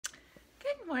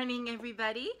morning,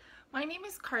 everybody. My name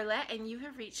is Karla, and you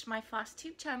have reached my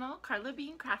FlossTube channel,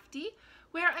 KarlaBeingCrafty,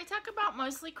 where I talk about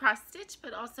mostly cross-stitch,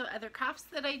 but also other crafts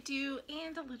that I do,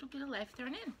 and a little bit of life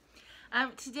thrown in.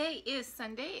 Today is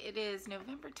Sunday. It is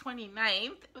November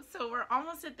 29th, so we're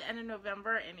almost at the end of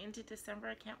November and into December.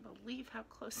 I can't believe how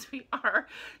close we are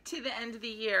to the end of the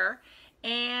year.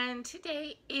 And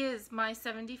today is my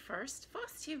 71st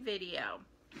FlossTube video.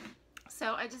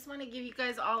 So I just want to give you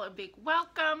guys all a big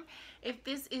welcome. If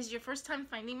this is your first time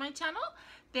finding my channel,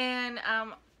 then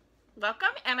welcome,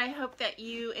 and I hope that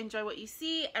you enjoy what you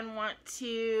see and want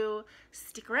to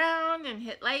stick around and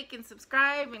hit like and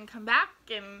subscribe and come back.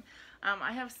 And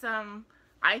I have some,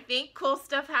 I think, cool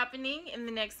stuff happening in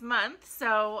the next month,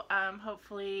 so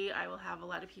hopefully I will have a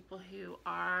lot of people who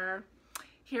are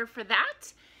here for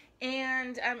that.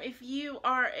 And if you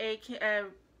are a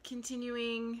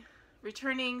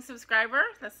returning subscriber,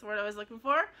 that's the word I was looking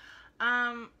for,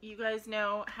 you guys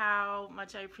know how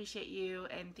much I appreciate you,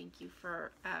 and thank you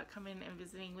for coming and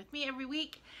visiting with me every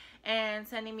week and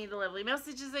sending me the lovely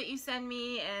messages that you send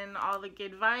me and all the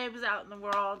good vibes out in the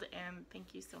world, and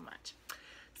thank you so much.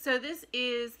 So this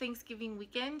is Thanksgiving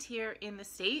weekend here in the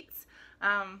States.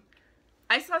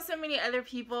 I saw so many other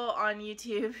people on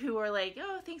YouTube who were like,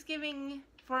 oh, Thanksgiving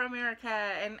for America,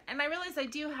 and I realized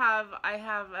I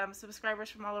have subscribers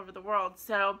from all over the world,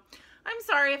 so I'm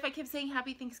sorry if I kept saying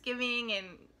happy Thanksgiving and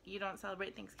you don't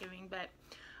celebrate Thanksgiving, but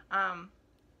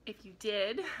if you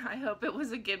did, I hope it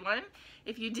was a good one.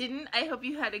 If you didn't, I hope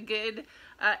you had a good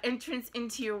entrance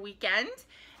into your weekend.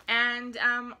 And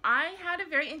I had a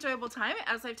very enjoyable time.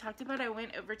 As I've talked about, I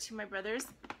went over to my brother's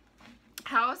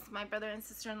house. My brother and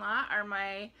sister-in-law are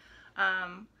my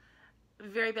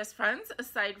very best friends,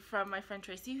 aside from my friend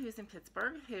Tracy, who's in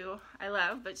Pittsburgh, who I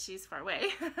love, but she's far away.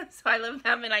 So I love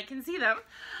them and I can see them.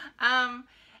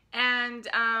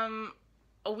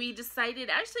 We decided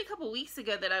actually a couple weeks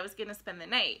ago that I was going to spend the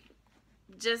night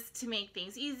just to make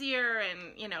things easier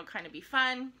and, you know, kind of be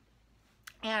fun.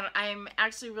 And I'm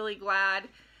actually really glad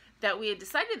that we had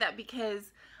decided that,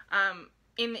 because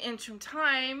in the interim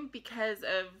time, because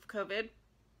of COVID,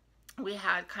 we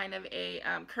had kind of a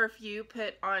curfew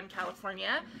put on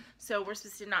California, so we're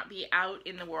supposed to not be out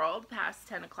in the world past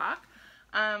 10 o'clock.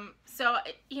 So,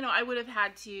 you know, I would have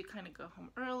had to kind of go home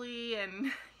early,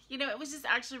 and, you know, it was just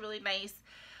actually really nice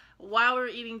while we were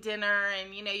eating dinner,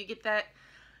 and, you know, you get that,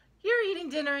 you're eating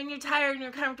dinner and you're tired and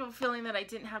you're comfortable feeling that I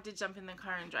didn't have to jump in the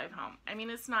car and drive home. I mean,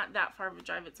 it's not that far of a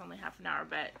drive, it's only half an hour,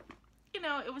 but, you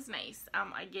know, it was nice.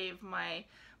 I gave my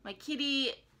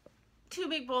kitty 2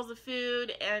 big bowls of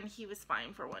food, and he was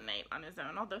fine for one night on his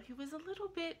own, although he was a little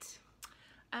bit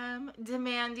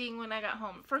demanding when I got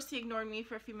home. First he ignored me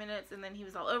for a few minutes, and then he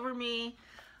was all over me,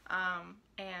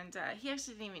 and he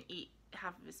actually didn't even eat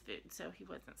half of his food, so he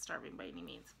wasn't starving by any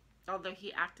means, although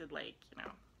he acted like, you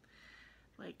know,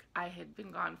 like I had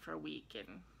been gone for a week,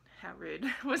 and how rude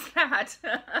was that?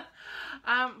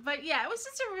 But yeah, it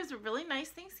was a really nice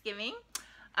Thanksgiving.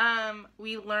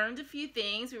 We learned a few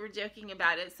things. We were joking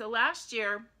about it. So last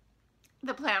year,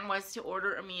 the plan was to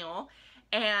order a meal,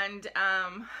 and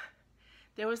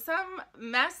there was some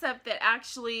mess up that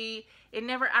actually, it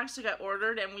never actually got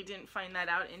ordered, and we didn't find that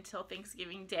out until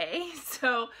Thanksgiving Day.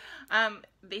 So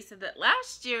they said that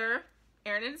last year,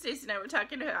 Erin and Stacey and I were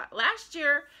talking about last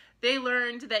year, they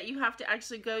learned that you have to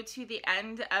actually go to the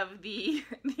end of the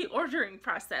ordering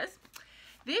process.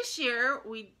 This year,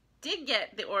 we did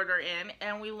get the order in,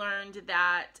 and we learned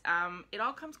that it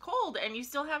all comes cold and you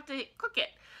still have to cook it.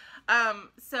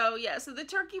 So yeah, so the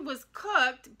turkey was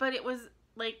cooked, but it was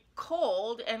like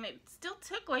cold, and it still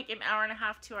took like an hour and a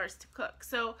half, 2 hours to cook.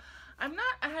 So I'm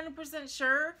not 100%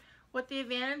 sure what the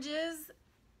advantage is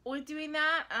with doing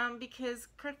that, because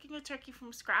cooking a turkey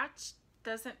from scratch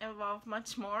doesn't involve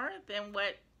much more than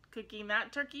what cooking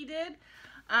that turkey did.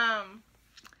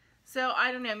 So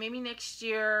I don't know, maybe next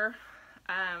year.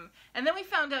 And then we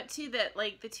found out too that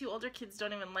like the 2 older kids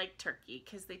don't even like turkey,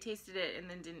 because they tasted it and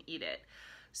then didn't eat it.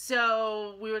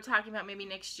 So we were talking about maybe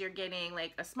next year getting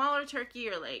like a smaller turkey,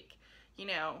 or like, you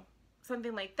know,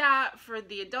 something like that for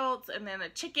the adults, and then a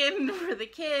chicken for the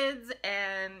kids,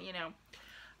 and, you know,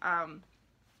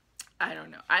 I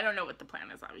don't know. I don't know what the plan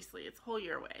is, obviously. It's a whole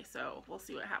year away, so we'll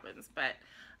see what happens. But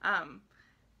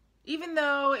even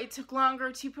though it took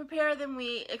longer to prepare than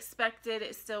we expected,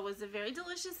 it still was a very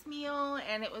delicious meal,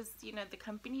 and it was, you know, the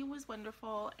company was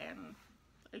wonderful, and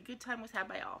a good time was had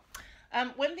by all.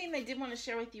 One thing I did want to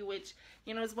share with you, which,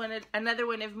 you know, is another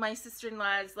one of my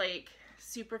sister-in-law's, like,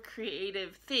 super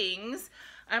creative things.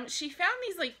 She found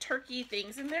these, like, turkey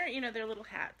things, and they're, you know, they're little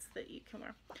hats that you can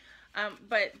wear.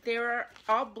 But they're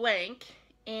all blank,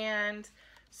 and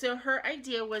So her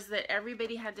idea was that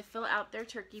everybody had to fill out their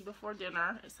turkey before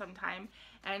dinner sometime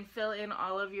and fill in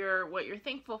all of what you're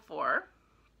thankful for.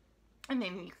 And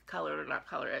then you could color it or not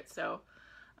color it. So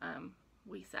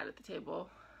we sat at the table.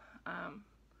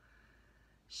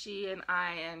 She and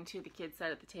I and 2 of the kids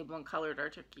sat at the table and colored our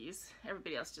turkeys.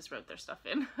 Everybody else just wrote their stuff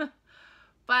in.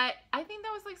 But I think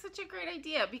that was like such a great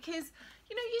idea because,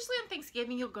 you know, usually on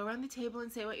Thanksgiving you'll go around the table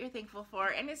and say what you're thankful for,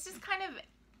 and it's just kind of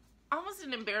almost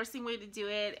an embarrassing way to do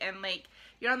it, and like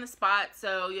you're on the spot,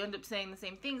 so you end up saying the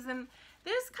same things. And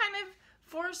this kind of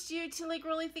forced you to like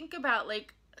really think about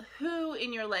like who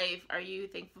in your life are you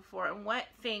thankful for, and what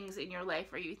things in your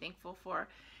life are you thankful for.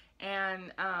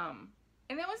 And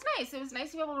it was nice. It was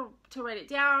nice to be able to write it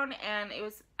down, and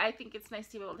I think it's nice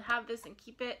to be able to have this and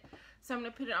keep it. So I'm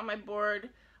going to put it on my board.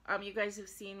 You guys have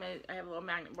seen I have a little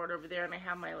magnet board over there, and I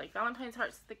have my like Valentine's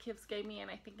hearts that the kids gave me, and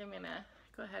I think I'm going to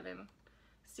go ahead and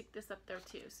stick this up there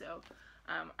too. So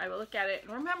I will look at it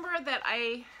and remember that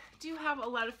I do have a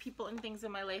lot of people and things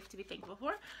in my life to be thankful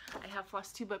for. I have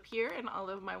FlossTube up here and all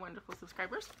of my wonderful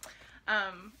subscribers.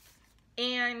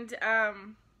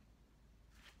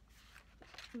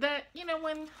 That, you know,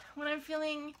 when I'm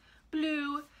feeling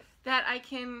blue, that I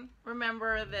can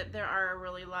remember that there are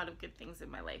really a lot of good things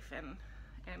in my life, and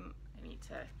I need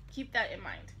to keep that in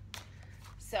mind.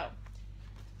 So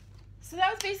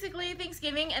that was basically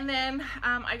Thanksgiving, and then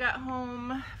I got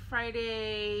home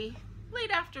Friday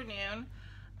late afternoon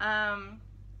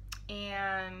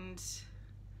and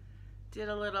did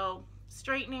a little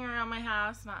straightening around my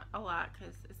house. Not a lot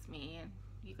because it's me, and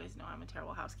you guys know I'm a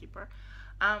terrible housekeeper.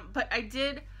 But I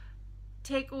did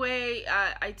take away,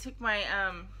 I took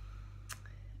my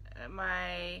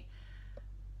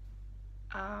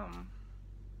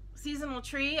seasonal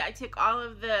tree. I took all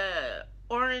of the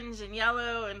orange and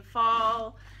yellow and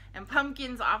fall and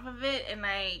pumpkins off of it, and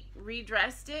I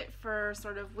redressed it for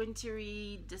sort of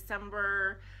wintry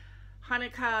December,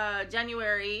 Hanukkah,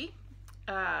 January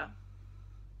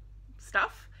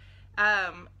stuff.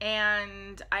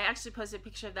 And I actually posted a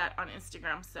picture of that on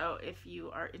Instagram, so if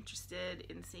you are interested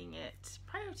in seeing it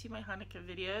prior to my Hanukkah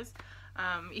videos,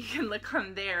 you can look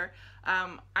on there.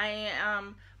 I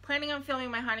am planning on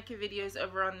filming my Hanukkah videos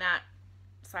over on that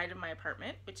side of my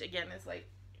apartment, which again is like,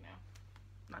 you know,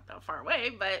 not that far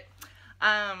away, but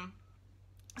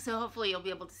so hopefully you'll be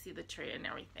able to see the tree and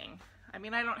everything. I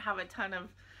mean, I don't have a ton of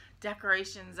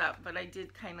decorations up, but I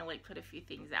did kind of like put a few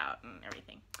things out and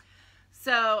everything.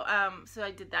 So so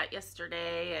I did that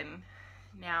yesterday, and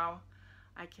now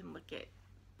I can look at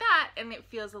that, and it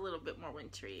feels a little bit more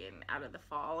wintry and out of the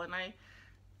fall. And I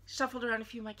shuffled around a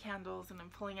few of my candles, and I'm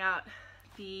pulling out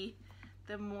the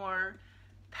more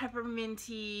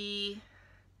pepperminty,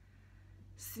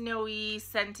 snowy,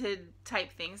 scented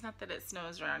type things. Not that it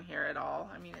snows around here at all.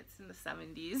 I mean, it's in the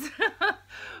 70s.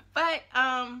 but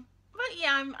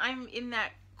yeah, I'm in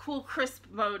that cool, crisp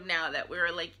mode now that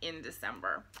we're like in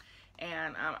December.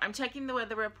 And I'm checking the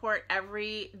weather report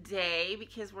every day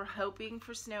because we're hoping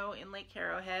for snow in Lake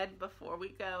Arrowhead before we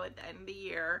go at the end of the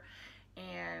year.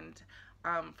 And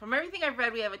from everything I've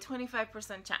read, we have a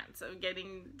 25% chance of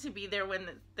getting to be there when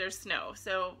there's snow.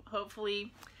 So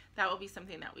hopefully that will be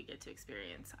something that we get to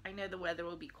experience. I know the weather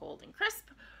will be cold and crisp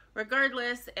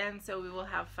regardless, and so we will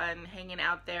have fun hanging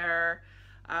out there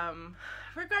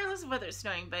regardless of whether it's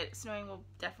snowing, but snowing will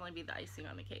definitely be the icing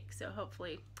on the cake. So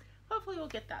hopefully we'll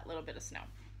get that little bit of snow.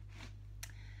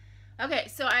 Okay,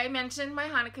 so I mentioned my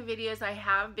Hanukkah videos. I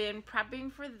have been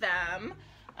prepping for them.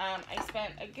 I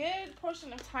spent a good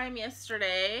portion of time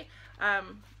yesterday. I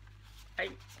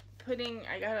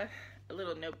got a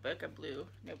little notebook, a blue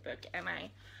notebook, and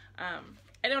I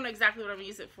don't know exactly what I'm gonna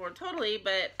use it for totally,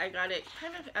 but I got it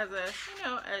kind of as a, you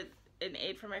know, an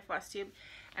aid for my FlossTube,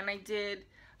 and I did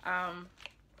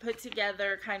put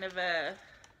together kind of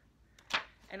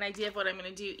an idea of what I'm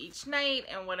going to do each night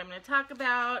and what I'm going to talk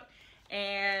about.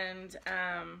 And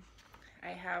I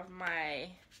have my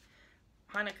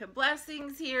Hanukkah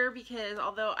blessings here because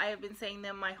although I have been saying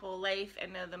them my whole life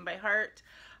and know them by heart,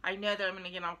 I know that I'm going to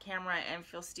get on camera and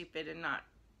feel stupid and not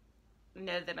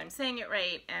know that I'm saying it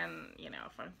right. And, you know,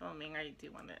 if I'm filming, I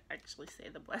do want to actually say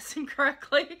the blessing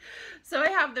correctly. So I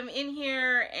have them in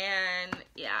here, and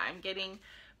yeah, I'm getting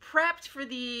prepped for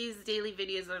these daily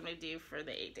videos that I'm going to do for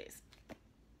the 8 days.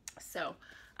 So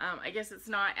I guess it's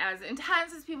not as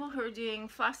intense as people who are doing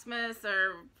Flossmas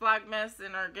or Vlogmas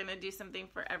and are going to do something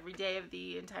for every day of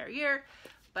the entire year,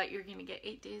 but you're going to get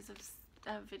 8 days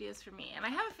of videos from me. And I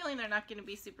have a feeling they're not going to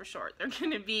be super short. They're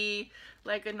going to be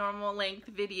like a normal length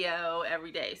video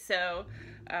every day. So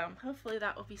hopefully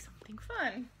that will be something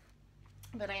fun.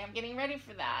 But I am getting ready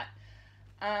for that.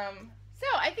 So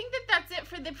I think that that's it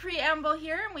for the preamble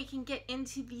here, and we can get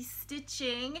into the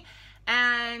stitching.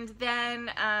 And then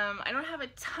I don't have a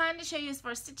ton to show you as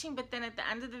far as stitching, but then at the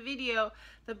end of the video,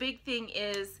 the big thing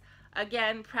is,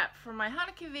 again, prep for my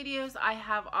Hanukkah videos. I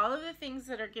have all of the things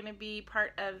that are going to be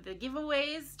part of the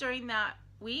giveaways during that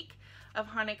week of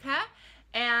Hanukkah.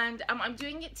 And I'm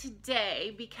doing it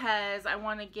today because I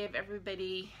want to give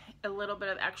everybody a little bit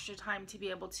of extra time to be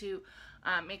able to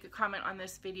make a comment on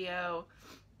this video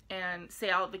and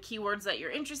say all the keywords that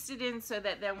you're interested in, so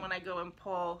that then when I go and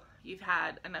pull, you've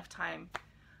had enough time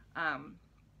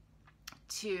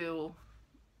to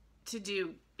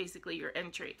do basically your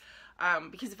entry.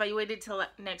 Because if I waited till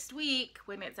next week,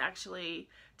 when it's actually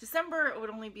December, it would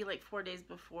only be like 4 days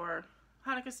before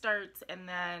Hanukkah starts, and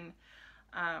then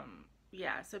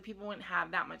yeah, so people wouldn't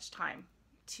have that much time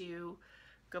to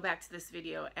go back to this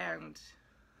video and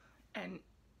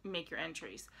make your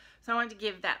entries. So I wanted to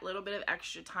give that little bit of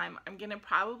extra time. I'm gonna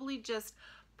probably just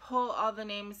pull all the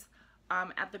names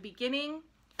at the beginning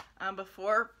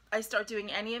before I start doing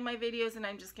any of my videos, and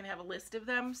I'm just gonna have a list of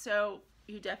them. So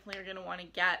you definitely are gonna want to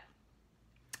get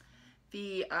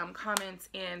the comments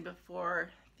in before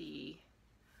the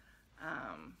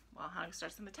well, Hanukkah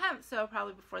starts on the 10th, so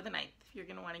probably before the 9th. You're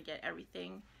gonna want to get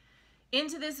everything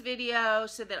into this video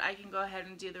so that I can go ahead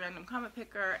and do the random comment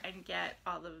picker and get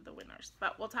all of the winners.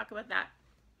 But we'll talk about that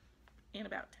in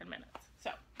about 10 minutes.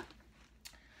 So,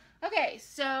 okay,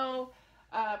 so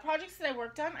projects that I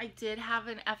worked on, I did have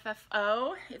an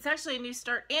FFO. It's actually a new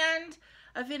start and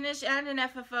a finish and an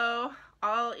FFO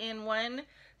all in one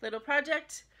little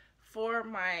project for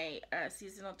my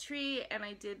seasonal tree, and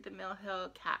I did the Mill Hill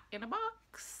cat in a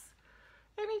box,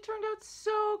 and he turned out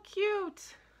so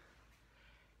cute.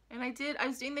 And I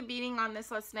was doing the beading on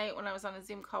this last night when I was on a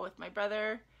Zoom call with my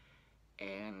brother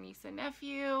and niece and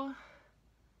nephew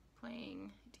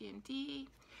playing D&D.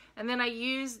 And then I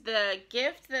used the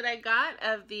gift that I got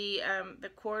of the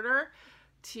quarter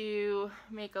to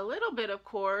make a little bit of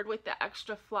cord with the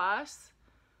extra floss.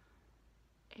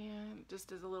 And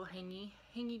just as a little hangy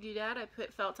doodad, I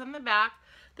put felt on the back.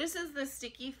 This is the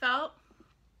sticky felt.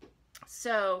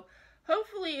 So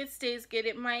hopefully it stays good.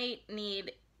 It might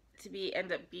need to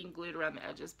end up being glued around the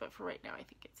edges, but for right now I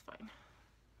think it's fine.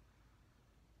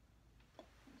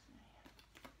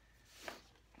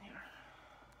 There.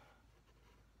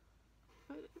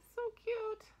 But it's so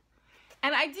cute.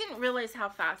 And I didn't realize how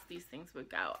fast these things would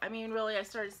go. I mean, really, I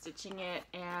started stitching it,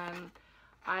 and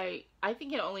I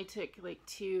think it only took like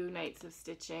 2 nights of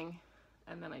stitching,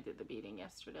 and then I did the beading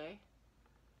yesterday.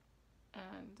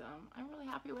 And I'm really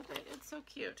happy with it. It's so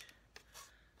cute.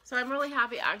 So I'm really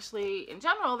happy, actually, in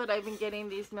general, that I've been getting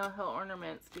these Mill Hill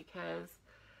ornaments, because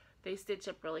they stitch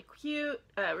up really cute,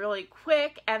 really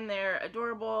quick, and they're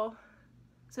adorable.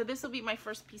 So this will be my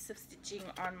first piece of stitching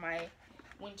on my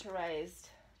winterized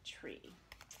tree.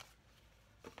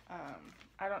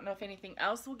 I don't know if anything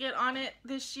else will get on it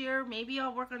this year. Maybe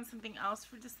I'll work on something else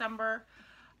for December.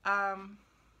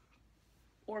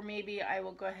 Or maybe I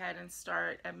will go ahead and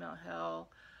start at Mill Hill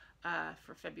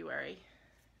for February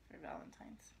for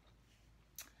Valentine's.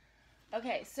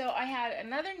 Okay, so I had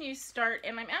another new start,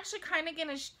 and I'm actually kind of going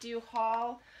to do a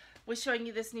haul with showing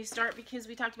you this new start, because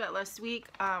we talked about last week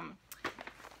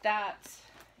that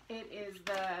it is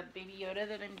the Baby Yoda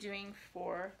that I'm doing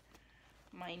for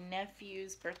my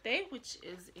nephew's birthday, which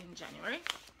is in January,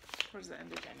 towards the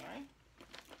end of January.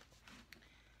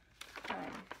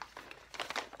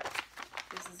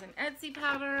 This is an Etsy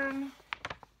pattern,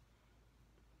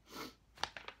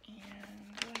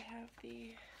 and do I have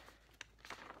the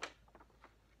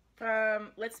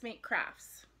from Let's Make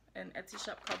Crafts, an Etsy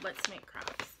shop called Let's Make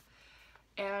Crafts.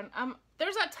 And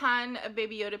there's a ton of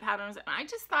Baby Yoda patterns, and I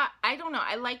just thought, I don't know,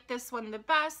 I like this one the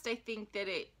best. I think that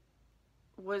it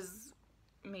was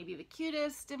maybe the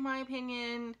cutest in my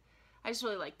opinion. I just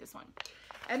really like this one.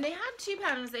 And they had 2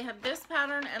 patterns. They have this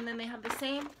pattern, and then they have the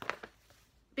same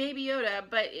Baby Yoda,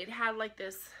 but it had like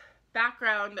this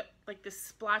background, like this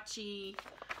splotchy,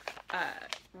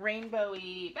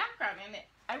 rainbowy background. And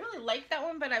I really liked that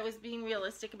one, but I was being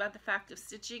realistic about the fact of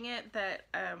stitching it, that,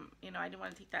 you know, I didn't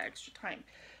want to take that extra time.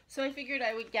 So I figured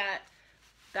I would get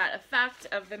that effect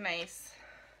of the nice,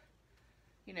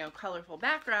 you know, colorful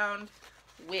background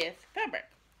with fabric.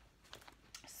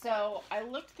 So I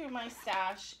looked through my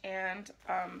stash, and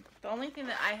the only thing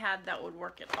that I had that would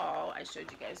work at all, I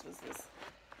showed you guys, was this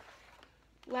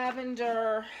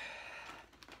lavender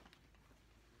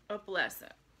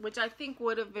opalescent, which I think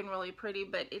would have been really pretty,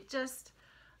 but it just,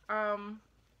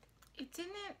 it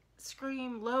didn't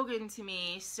scream Logan to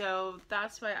me, so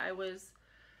that's why I was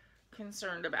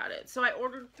concerned about it. So I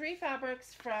ordered 3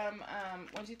 fabrics from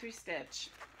 123 Stitch,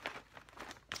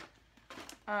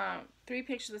 3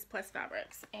 Pictureless Plus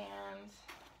fabrics, and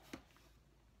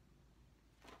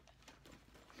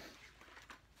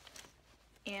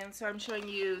so I'm showing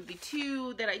you the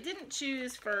 2 that I didn't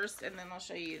choose first, and then I'll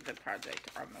show you the project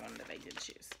on the one that I did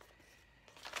choose.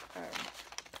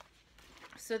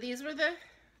 So these were the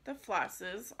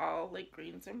flosses, all like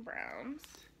greens and browns.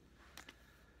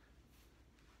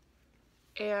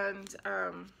 And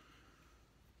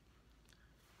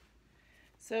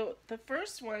so the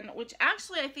first one, which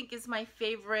actually I think is my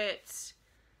favorite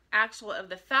actual of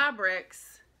the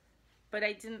fabrics, but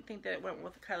I didn't think that it went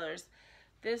with the colors.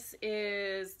 This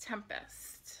is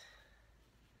Tempest.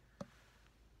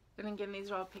 And again, these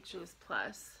are all Pictureless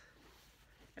Plus.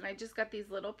 And I just got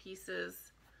these little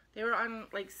pieces. They were on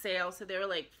like sale, so they were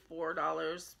like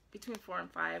 $4, between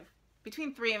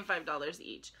 $3 and $5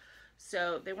 each.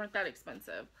 So they weren't that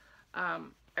expensive. I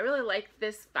really like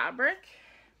this fabric,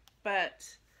 but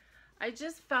I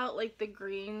just felt like the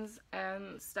greens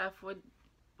and stuff would,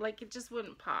 like, it just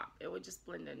wouldn't pop. It would just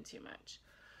blend in too much.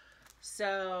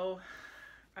 So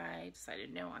I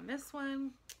decided no on this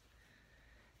one.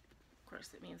 Of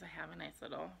course, it means I have a nice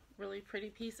little, really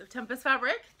pretty piece of Tempest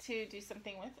fabric to do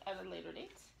something with at a later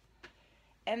date.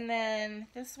 And then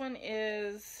this one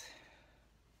is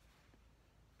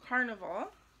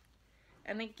Carnival.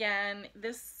 And again,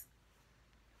 this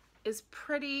is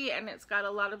pretty, and it's got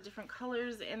a lot of different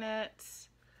colors in it.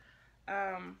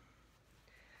 But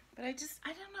I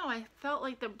don't know, I felt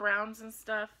like the browns and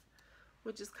stuff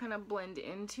would just kind of blend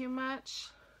in too much.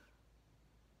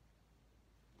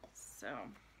 So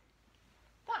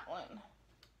that one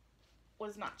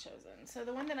was not chosen. So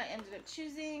the one that I ended up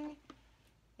choosing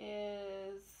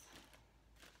is,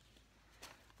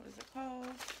 what is it called?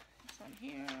 This one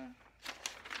here.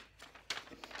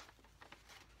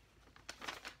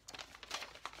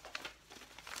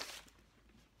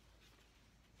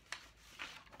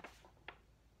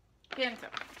 Phantom.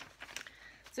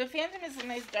 So Phantom is a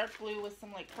nice dark blue with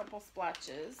some like purple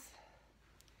splotches.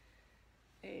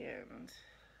 And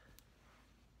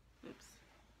oops.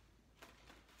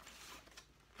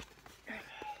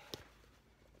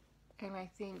 And I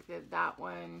think that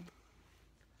one,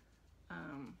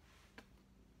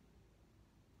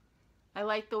 I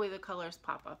like the way the colors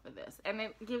pop off of this. And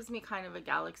it gives me kind of a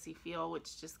galaxy feel,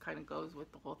 which just kind of goes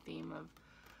with the whole theme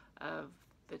of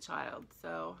the child.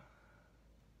 So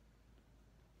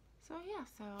yeah,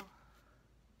 so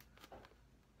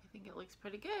I think it looks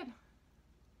pretty good.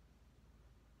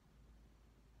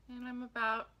 And I'm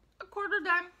about a quarter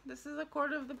done. This is a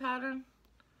quarter of the pattern.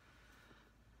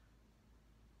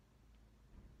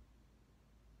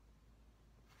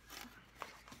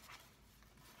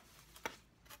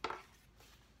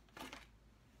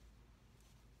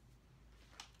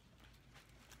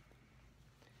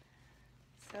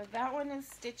 So that one is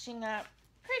stitching up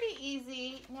pretty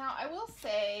easy. Now I will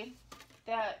say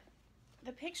that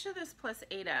the Pictureless Plus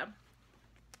Aida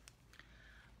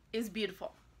is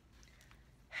beautiful.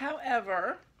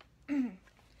 However, and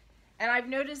I've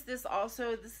noticed this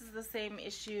also, this is the same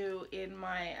issue in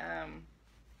my,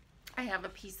 I have a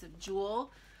piece of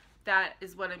Jewel that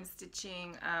is what I'm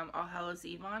stitching All Hallows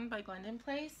Eve on by Glendon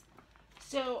Place.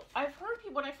 So I've heard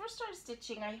people, when I first started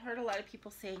stitching, I heard a lot of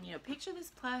people saying, you know,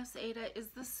 Pictureless Plus Aida is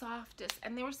the softest,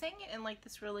 and they were saying it in like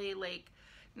this really like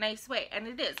nice way, and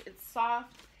it is. It's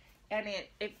soft, and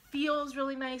it feels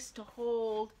really nice to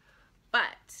hold,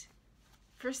 but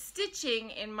for stitching,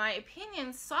 in my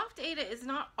opinion, soft Aida is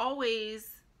not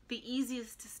always the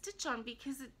easiest to stitch on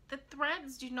because the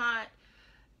threads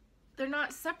they're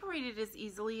not separated as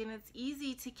easily, and it's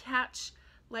easy to catch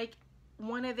like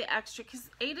one of the extra,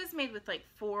 because Aida's made with like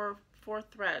four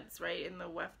threads, right, in the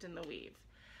weft and the weave.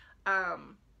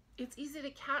 It's easy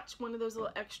to catch one of those little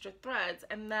extra threads,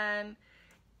 and then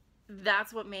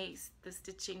that's what makes the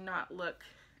stitching not look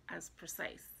as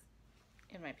precise,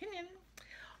 in my opinion,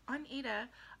 on Aida.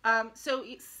 So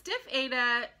stiff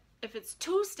Aida, if it's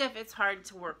too stiff, it's hard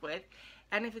to work with,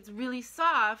 and if it's really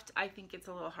soft, I think it's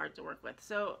a little hard to work with.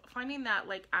 So finding that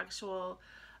like actual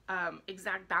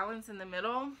exact balance in the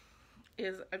middle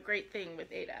is a great thing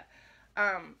with Aida.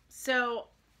 So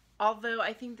although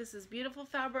I think this is beautiful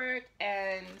fabric,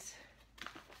 and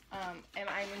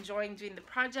I'm enjoying doing the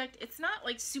project, it's not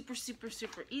like super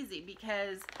easy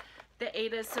because the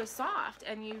Aida is so soft,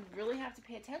 and you really have to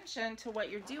pay attention to what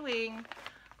you're doing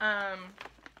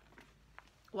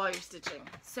while you're stitching.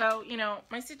 So, you know,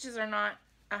 my stitches are not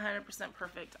 100%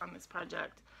 perfect on this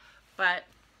project, but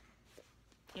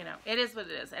you know, it is what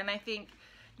it is. And I think,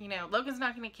 you know, Logan's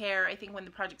not going to care. I think when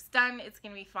the project's done, it's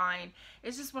going to be fine.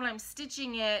 It's just when I'm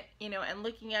stitching it, you know, and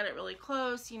looking at it really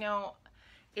close, you know,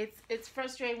 it's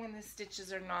frustrating when the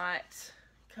stitches are not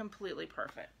completely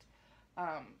perfect.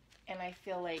 And I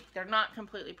feel like they're not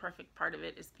completely perfect. Part of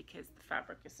it is because the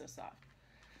fabric is so soft.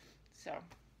 So,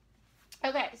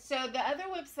 okay, so the other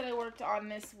whips that I worked on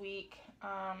this week,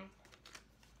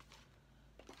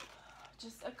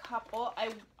 just a couple.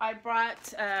 I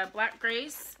brought Black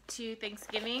Grace to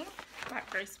Thanksgiving, Black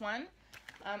Grace 1.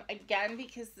 Again,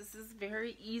 because this is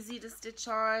very easy to stitch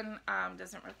on,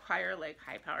 doesn't require like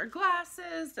high-powered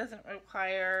glasses, doesn't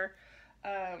require,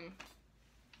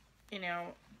 you know,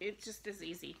 it just is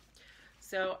easy.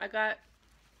 So I got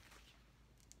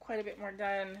quite a bit more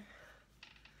done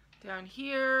down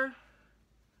here,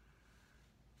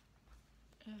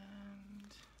 and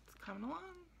it's coming along.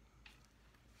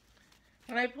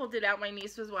 When I pulled it out, my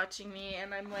niece was watching me,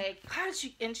 and I'm like, God,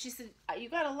 and she said, you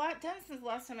got a lot done since the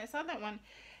last time I saw that one.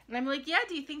 And I'm like, yeah,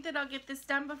 do you think that I'll get this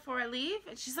done before I leave?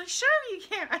 And she's like, sure, you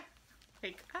can. I'm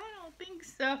like, I don't think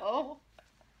so.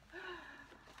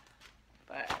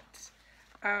 But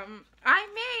I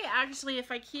may actually,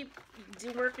 if I keep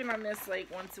working on this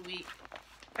like once a week,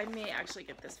 I may actually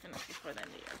get this finished before the end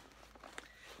of the year.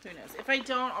 Who knows? If I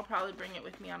don't, I'll probably bring it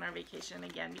with me on our vacation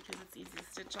again because it's easy to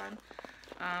stitch on.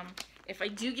 If I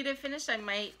do get it finished, I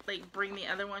might like bring the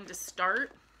other one to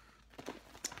start.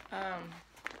 I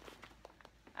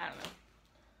don't know.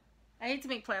 I hate to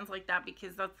make plans like that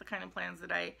because that's the kind of plans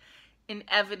that I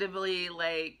inevitably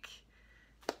like.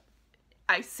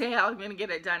 I say I'm going to get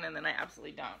it done and then I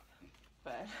absolutely don't.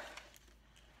 But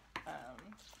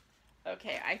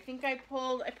okay, I think I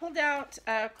pulled out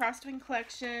a Crosswing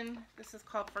collection. This is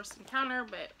called First Encounter,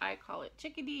 but I call it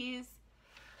Chickadees.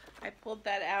 I pulled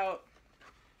that out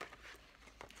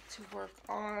to work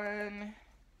on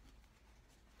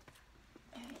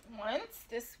once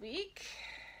this week.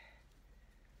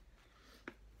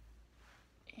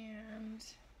 And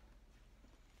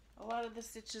a lot of the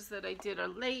stitches that I did are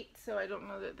late, so I don't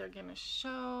know that they're going to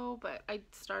show, but I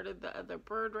started the other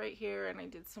bird right here, and I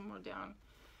did some more down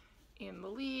in the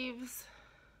leaves.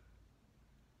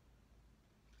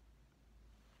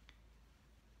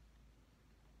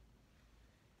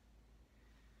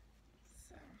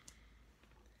 So,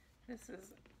 this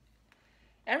is,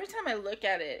 every time I look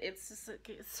at it, it's just like,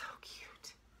 it's so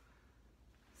cute.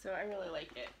 So I really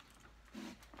like it.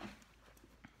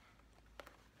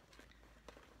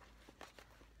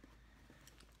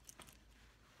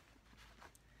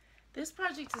 This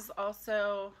project is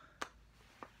also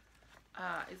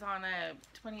is on a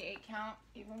 28 count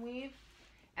even weave,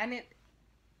 and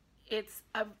it's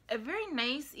a very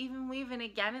nice even weave, and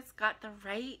again it's got the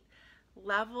right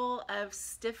level of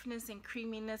stiffness and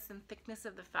creaminess and thickness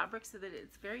of the fabric so that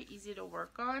it's very easy to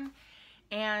work on.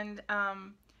 And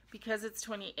because it's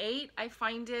 28, I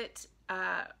find it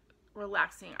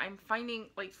relaxing. I'm finding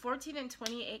like 14 and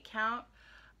 28 count,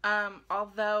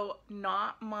 although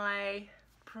not my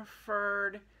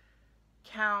preferred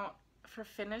count for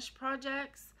finished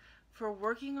projects, for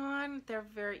working on, they're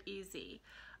very easy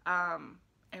and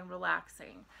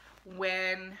relaxing.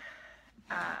 When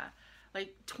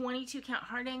like 22 count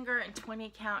Hardanger and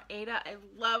 20 count Aida, I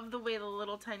love the way the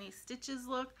little tiny stitches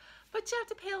look, but you have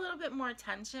to pay a little bit more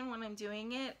attention when I'm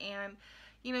doing it. And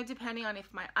you know, depending on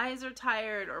if my eyes are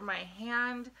tired or my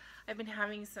hand, I've been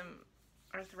having some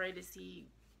arthritis-y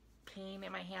pain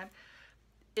in my hand,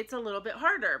 it's a little bit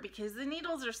harder because the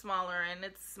needles are smaller and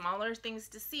it's smaller things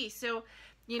to see. So,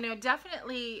 you know,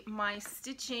 definitely my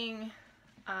stitching,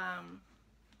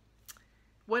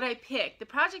 what I pick, the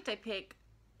project I pick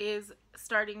is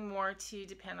starting more to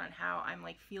depend on how I'm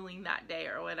like feeling that day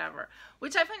or whatever,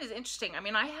 which I find is interesting. I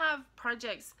mean, I have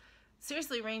projects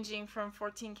seriously ranging from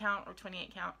 14 count or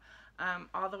 28 count,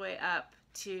 all the way up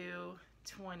to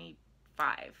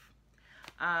 25,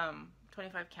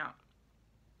 25 count.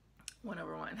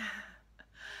 1/1.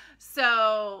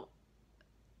 So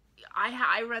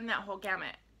I run that whole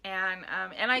gamut, and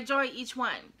I enjoy each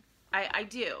one. I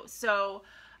do. So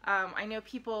I know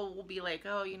people will be like,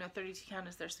 oh, you know, 32 count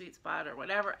is their sweet spot or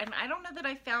whatever, and I don't know that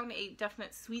I found a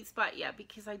definite sweet spot yet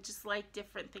because I just like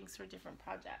different things for different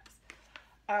projects.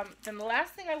 Then the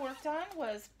last thing I worked on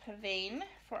was Pavane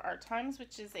for Art Times,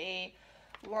 which is a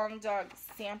long dog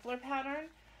sampler pattern.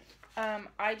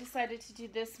 I decided to do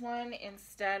this one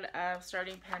instead of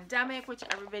starting Pandemic, which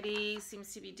everybody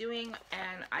seems to be doing,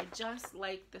 and I just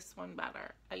like this one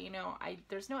better. You know,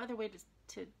 there's no other way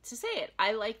to say it.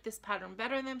 I like this pattern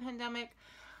better than Pandemic,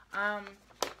 and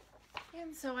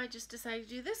so I just decided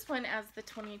to do this one as the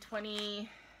 2020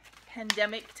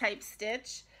 Pandemic type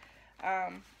stitch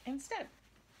instead.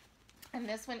 And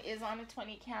this one is on a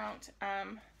 20 count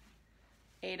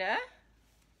Aida,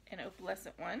 an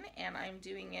opalescent one, and I'm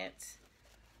doing it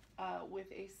with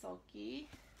a sulky,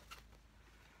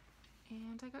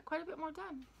 And I got quite a bit more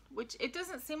done, which it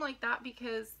doesn't seem like that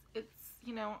because it's,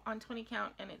 you know, on 20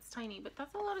 count and it's tiny, but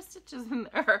that's a lot of stitches in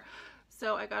there.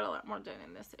 So I got a lot more done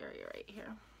in this area right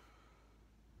here.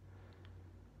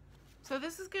 So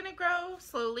this is gonna grow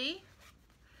slowly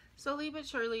but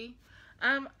surely.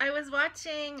 I was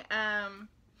watching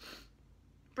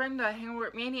Brenda,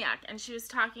 Handwork Maniac, and she was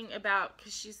talking about,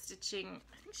 because she's stitching,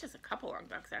 I think she has a couple long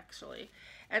dogs actually,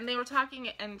 and they were talking,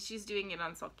 and she's doing it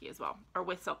on Silky as well, or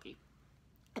with Silky.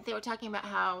 And they were talking about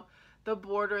how the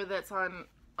border that's on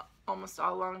almost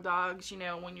all long dogs, you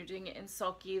know, when you're doing it in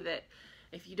Silky, that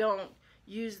if you don't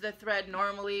use the thread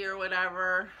normally or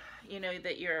whatever, you know,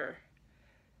 that your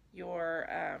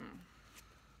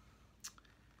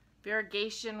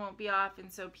variegation won't be off.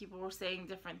 And so people were saying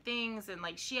different things, and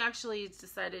like she actually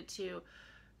decided to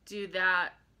do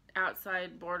that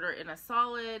outside border in a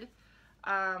solid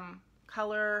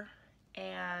color,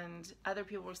 and other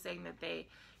people were saying that they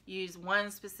use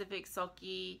one specific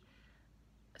Silky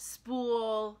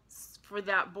spool for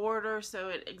that border so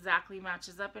it exactly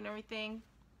matches up and everything.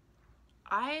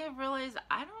 I realized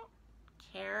I don't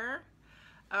care.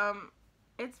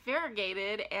 It's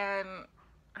variegated, and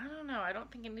I don't know, I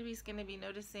don't think anybody's going to be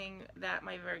noticing that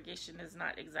my variegation is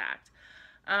not exact.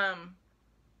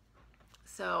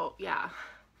 So yeah,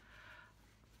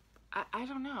 I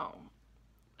don't know.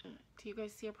 Do you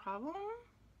guys see a problem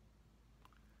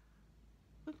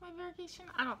with my variegation?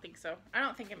 I don't think so. I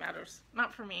don't think it matters.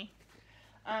 Not for me.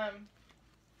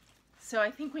 So I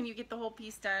think when you get the whole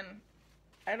piece done,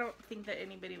 I don't think that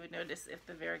anybody would notice if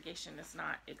the variegation is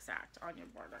not exact on your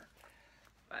border.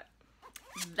 But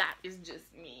that is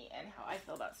just me and how I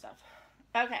feel about stuff.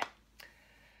 Okay.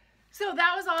 So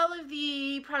that was all of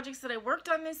the projects that I worked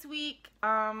on this week.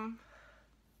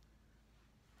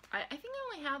 I think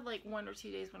I only had like 1 or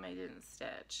 2 days when I didn't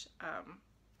stitch.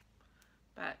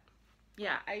 But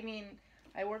yeah, I mean,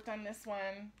 I worked on this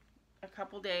one a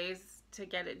couple days to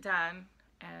get it done,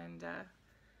 and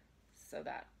so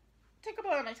that took up a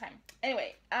lot of my time.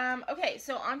 Anyway, okay,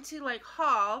 so on to like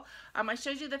haul. I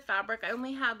showed you the fabric. I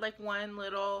only had like one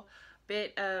little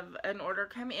bit of an order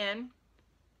come in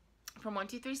from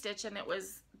 123 Stitch, and it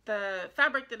was the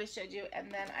fabric that I showed you.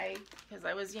 And then because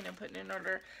I was, you know, putting in an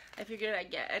order, I figured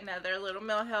I'd get another little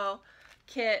Mill Hill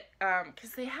kit,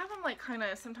 because they have them like kind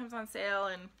of sometimes on sale,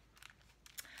 and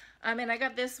I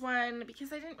got this one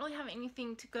because I didn't really have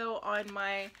anything to go on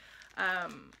my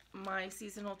my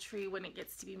seasonal tree when it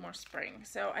gets to be more spring.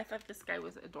 So I thought this guy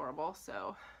was adorable,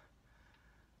 so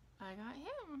I got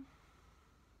him.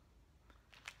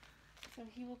 So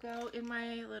he will go in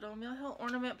my little Mill Hill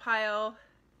ornament pile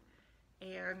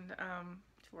and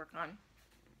to work on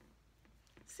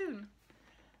soon.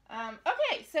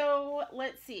 Okay, so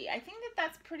let's see. I think that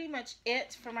that's pretty much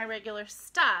it for my regular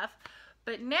stuff.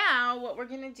 But now what we're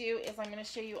going to do is I'm going to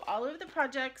show you all of the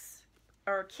projects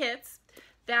or kits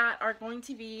that are going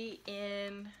to be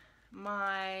in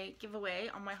my giveaway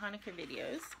on my Hanukkah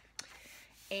videos,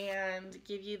 and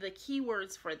give you the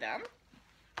keywords for them.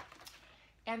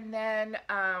 And then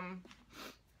I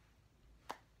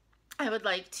would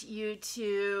like you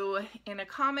to, in a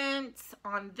comment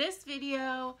on this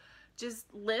video,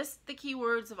 just list the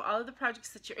keywords of all of the projects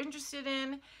that you're interested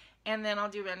in, and then I'll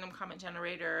do a random comment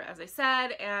generator, as I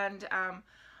said. And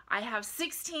I have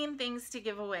 16 things to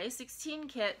give away, 16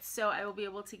 kits, so I will be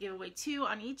able to give away 2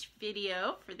 on each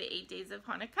video for the 8 days of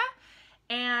Hanukkah.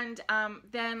 And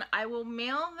then I will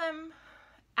mail them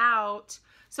out.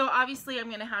 So obviously I'm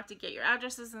going to have to get your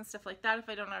addresses and stuff like that if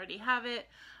I don't already have it.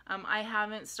 I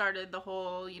haven't started the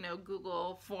whole, you know,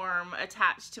 Google form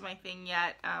attached to my thing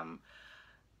yet.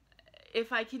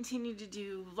 If I continue to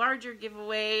do larger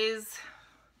giveaways,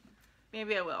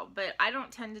 maybe I will, but I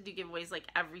don't tend to do giveaways like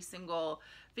every single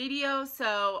video,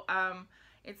 so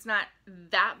it's not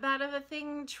that bad of a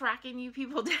thing tracking you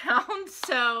people down.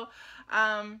 So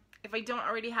if I don't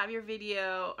already have your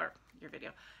video,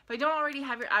 if I don't already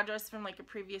have your address from like a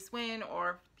previous win,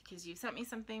 or because you sent me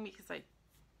something, because I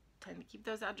tend to keep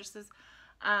those addresses,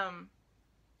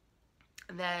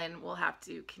 then we'll have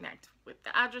to connect with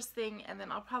the address thing, and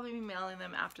then I'll probably be mailing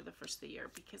them after the first of the year,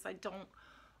 because I don't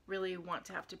really want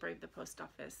to have to brave the post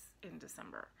office in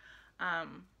December.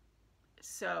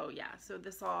 So yeah, so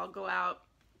this will all go out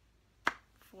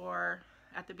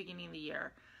at the beginning of the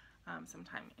year,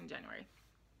 sometime in January.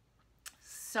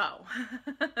 So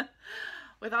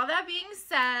with all that being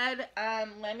said,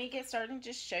 let me get started and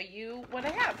just show you what I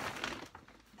have.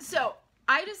 So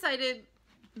I decided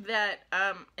that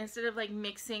instead of like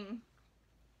mixing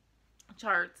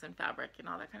charts and fabric and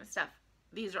all that kind of stuff,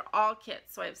 these are all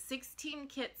kits. So I have 16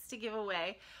 kits to give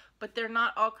away, but they're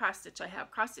not all cross stitch. I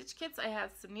have cross stitch kits, I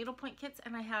have some needlepoint kits,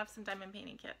 and I have some diamond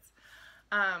painting kits.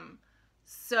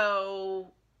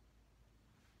 So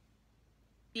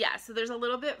yeah, so there's a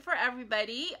little bit for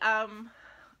everybody.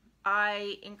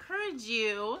 I encourage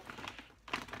you,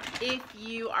 if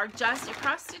you are just a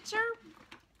cross stitcher,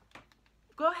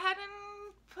 go ahead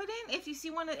and put in, if you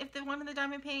see one of the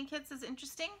diamond painting kits is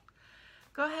interesting,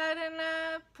 go ahead and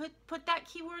put that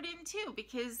keyword in too,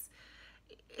 because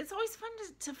it's always fun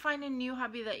to find a new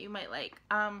hobby that you might like.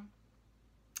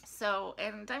 So,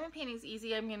 and diamond painting is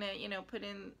easy. I'm gonna, you know, put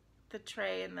in the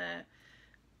tray and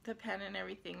the pen and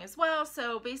everything as well.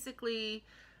 So basically,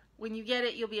 when you get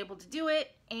it, you'll be able to do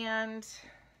it. And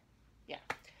yeah.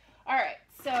 All right.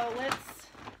 So let's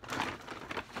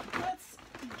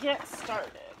get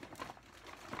started.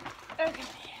 Okay.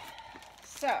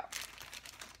 So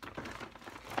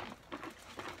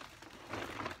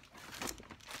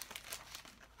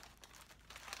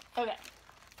okay.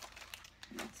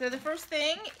 So the first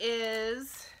thing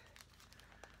is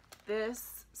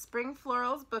this Spring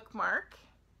Florals bookmark.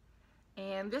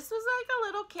 And this was like a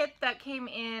little kit that came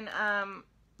in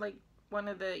like one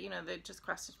of the, you know, the just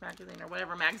Cross Stitch magazine or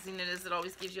whatever magazine it is that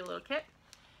always gives you a little kit.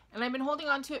 And I've been holding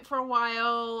on to it for a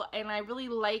while, and I really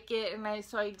like it, and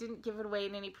so I didn't give it away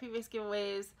in any previous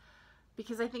giveaways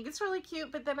because I think it's really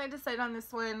cute. But then I decided on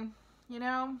this one, you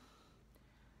know,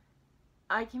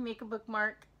 I can make a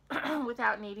bookmark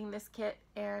without needing this kit,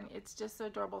 and it's just so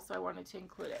adorable, so I wanted to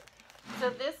include it. So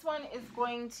this one is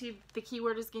going to, the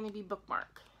keyword is going to be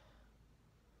bookmark.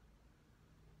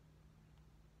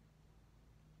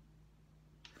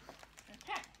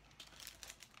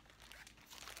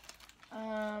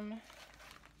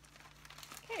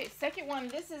 Okay, second one,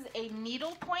 this is a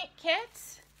needlepoint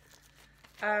kit.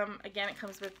 Again, it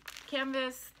comes with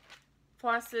canvas,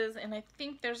 flosses, and I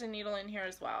think there's a needle in here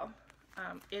as well.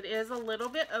 It is a little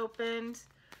bit opened.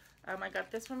 I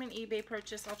got this from an eBay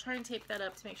purchase. I'll try and tape that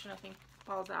up to make sure nothing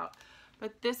falls out.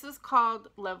 But this is called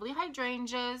Lovely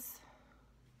Hydrangeas.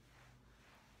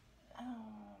 Oh,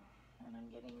 and I'm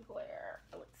getting glare.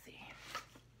 Let's see.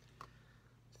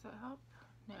 Does that help?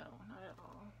 No, not at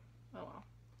all. Oh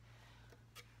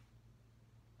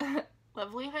well.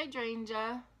 Lovely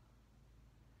Hydrangea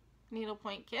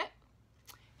needlepoint kit.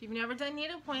 If you've never done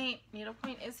needlepoint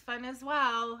is fun as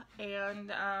well,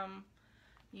 and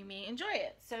you may enjoy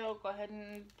it. So go ahead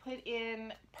and put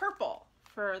in purple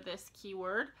for this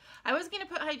keyword. I was going to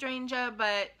put hydrangea,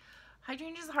 but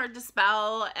hydrangea is hard to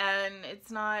spell and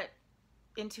it's not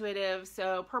intuitive,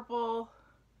 so purple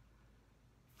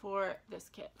for this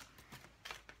kit.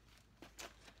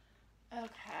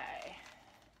 Okay,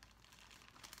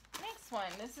 next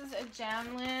one. This is a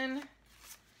Janlin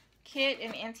kit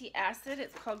in anti-acid.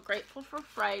 It's called Grateful for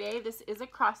Friday. This is a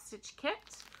cross stitch kit.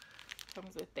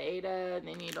 Comes with the Aida,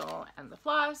 the needle, and the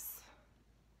floss.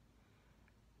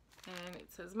 And it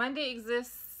says Monday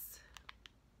exists.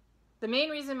 The main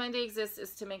reason Monday exists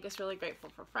is to make us really grateful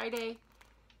for Friday.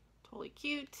 Totally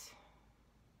cute.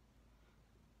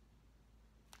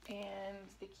 And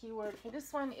the keyword for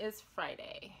this one is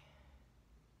Friday.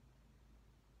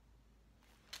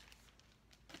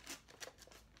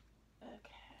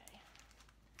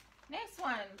 Next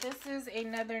one, this is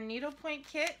another needlepoint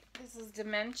kit. This is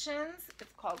Dimensions.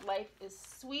 It's called Life is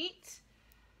Sweet.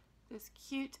 This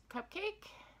cute cupcake.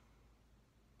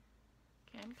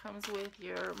 Again, comes with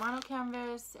your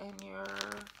monocanvas and your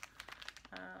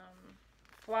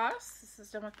floss. This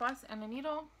is done with floss and a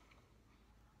needle.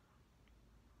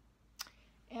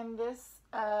 And this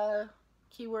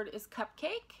keyword is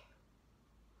cupcake.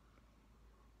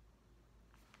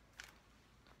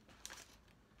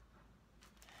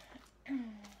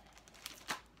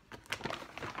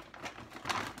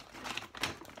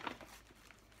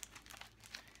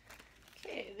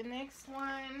 Okay, the next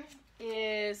one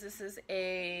is, this is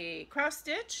a cross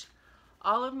stitch.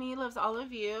 All of me loves all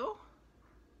of you.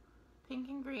 Pink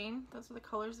and green, those are the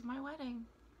colors of my wedding.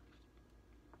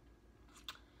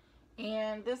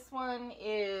 And this one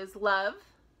is love,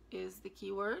 is the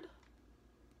keyword.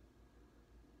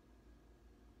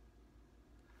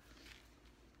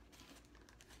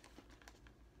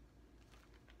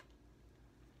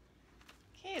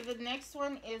 Okay, the next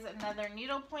one is another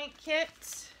needlepoint kit.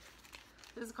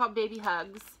 This is called Baby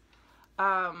Hugs. It's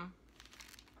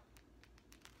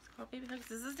called Baby Hugs.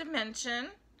 This is Dimension.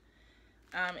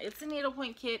 It's a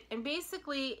needlepoint kit, and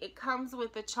basically it comes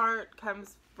with the chart,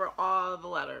 comes for all the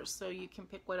letters. So you can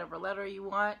pick whatever letter you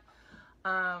want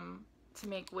to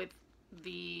make with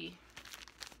the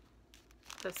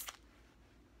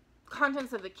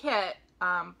contents of the kit,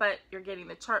 but you're getting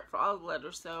the chart for all the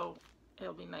letters, so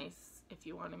it'll be nice if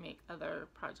you want to make other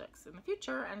projects in the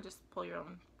future and just pull your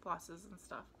own flosses and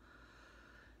stuff.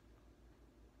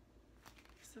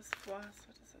 This is floss.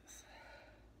 What is this?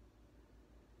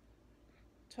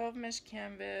 12 mesh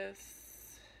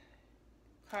canvas,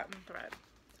 cotton thread.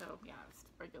 So yeah, it's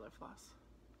regular floss.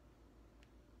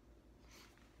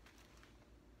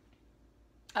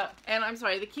 Oh, and I'm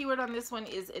sorry, the keyword on this one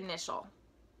is initial.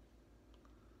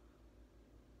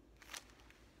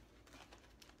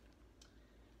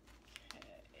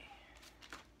 Okay.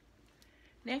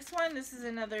 Next one, this is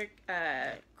another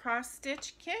cross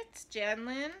stitch kit,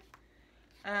 Janlin.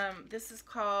 This is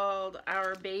called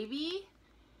Our Baby.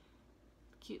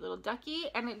 Cute little ducky,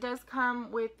 and it does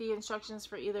come with the instructions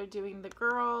for either doing the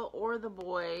girl or the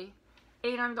boy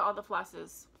and all the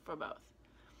flosses for both,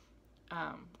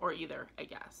 or either, I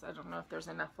guess. I don't know if there's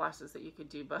enough flosses that you could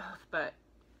do both, but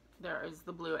there is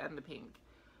the blue and the pink.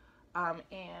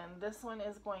 And this one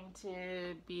is going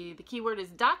to be, the keyword is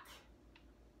duck.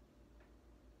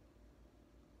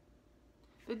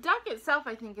 The duck itself,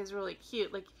 I think, is really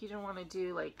cute. Like, if you don't want to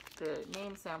do like the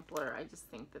name sampler, I just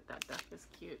think that that duck is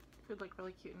cute. It would look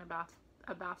really cute in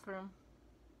a bathroom.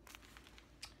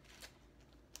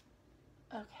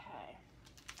 Okay.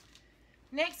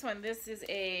 Next one, this is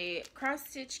a cross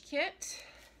stitch kit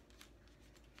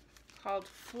called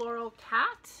Floral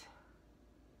Cat.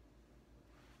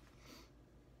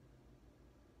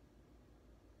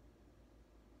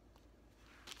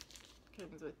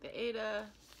 Comes with the Aida,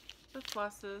 the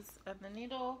flosses, and the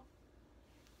needle.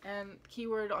 And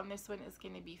keyword on this one is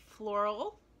going to be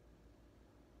floral.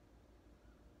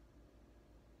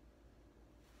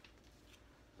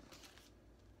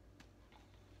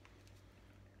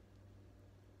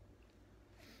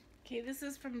 Okay, this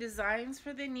is from Designs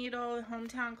for the Needle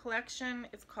Hometown Collection.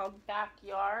 It's called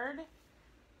Backyard.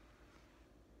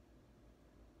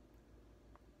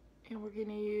 And we're going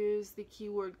to use the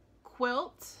keyword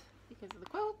quilt because of the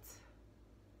quilt.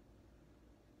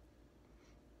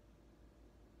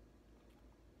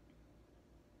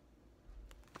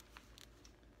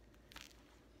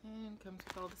 And comes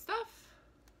with all the stuff.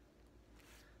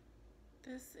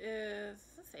 Is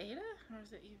this Aida or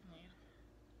is it even Aida?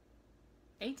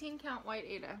 18 count white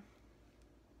Aida.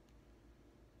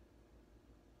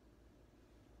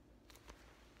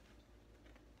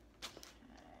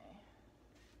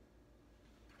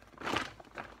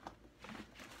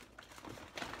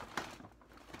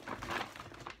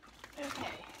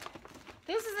 Okay.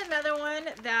 This is another one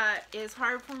that is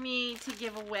hard for me to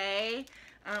give away.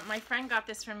 My friend got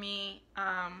this for me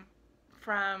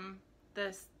from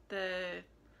the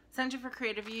Center for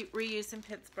Creative Reuse in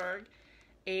Pittsburgh,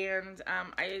 and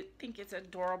I think it's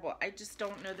adorable. I just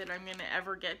don't know that I'm going to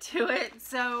ever get to it,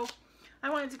 so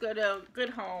I wanted to go to a good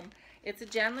home. It's a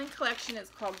Janlin collection. It's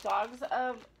called Dogs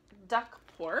of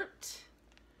Duckport,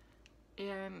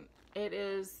 and it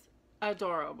is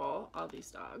adorable, all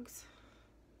these dogs.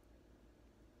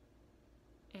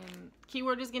 And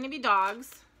keyword is going to be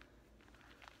dogs.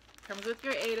 Comes with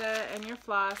your Aida and your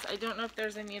floss. I don't know if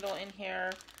there's a needle in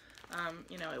here.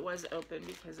 You know, it was open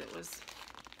because it was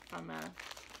from a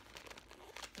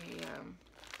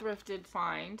thrifted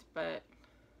find, but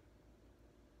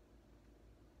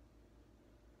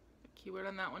the keyword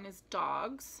on that one is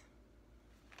dogs.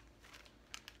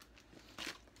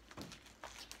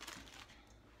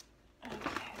 Okay.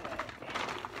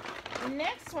 The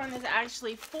next one is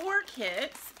actually 4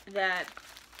 kits that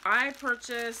I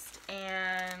purchased,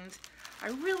 and I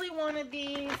really wanted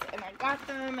these, and I got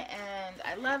them, and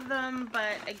I love them,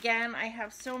 but again, I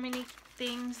have so many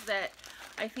things that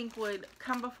I think would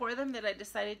come before them that I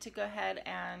decided to go ahead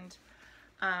and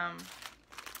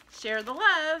share the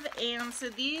love. And so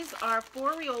these are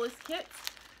 4 Riolas kits.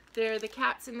 They're the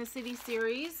Cats in the City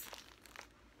series.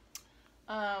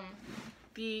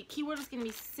 The keyword is going to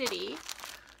be city.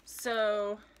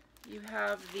 So you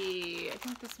have the, I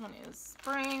think this one is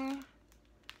spring.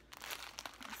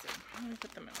 Let's see, I'm going to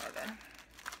put them in order.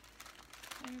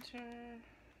 Winter.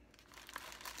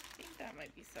 I think that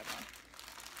might be summer.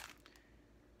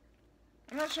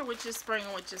 I'm not sure which is spring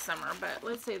and which is summer, but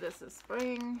let's say this is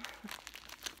spring,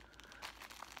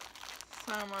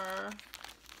 summer,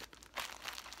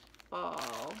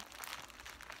 fall,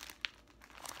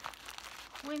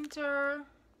 winter.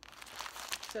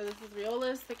 So this is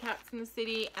Riolas, the Cats in the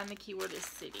City, and the keyword is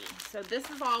city. So this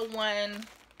is all one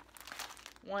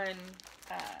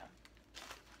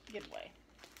giveaway.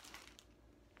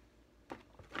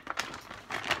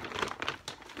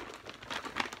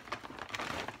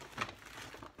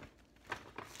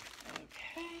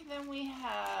 Okay, then we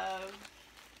have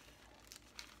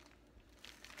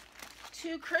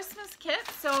 2 Christmas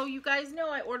kits. So you guys know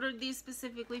I ordered these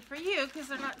specifically for you because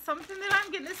they're not something that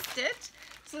I'm going to stitch.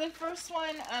 So the first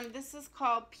one, this is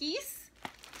called Peace.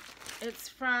 It's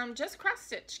from Just Cross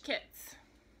Stitch Kits.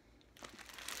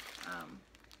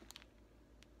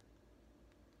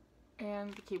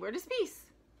 And the keyword is peace.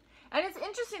 And it's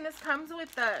interesting, this comes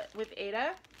with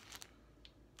Aida.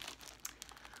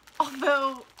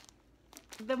 Although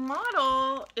the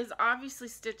model is obviously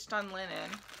stitched on linen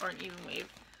or an even weave.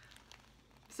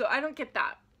 So I don't get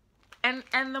that. And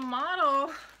the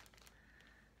model,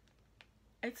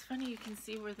 it's funny, you can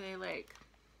see where they like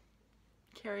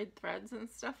carried threads and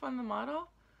stuff on the model.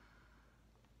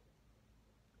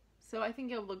 So I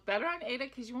think it'll look better on Aida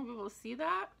because you won't be able to see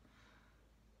that.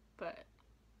 But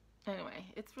anyway,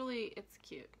 it's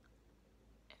cute.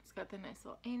 It's got the nice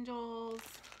little angels.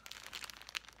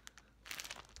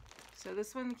 So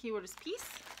this one, the keyword is peace.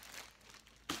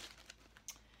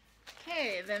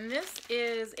 Okay, then this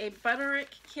is a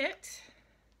Butterick kit.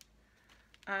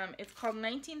 It's called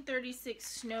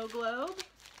 1936 Snow Globe.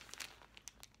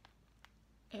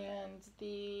 And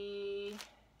the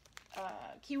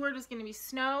keyword is going to be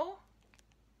snow.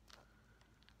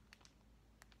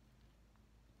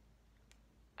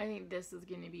 I think this is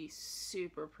going to be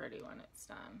super pretty when it's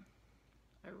done.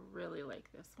 I really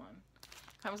like this one.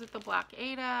 Comes with the black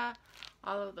Aida,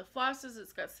 all of the flosses.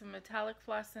 It's got some metallic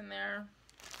floss in there.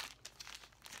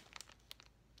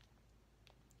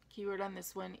 Keyword on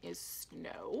this one is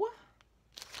snow.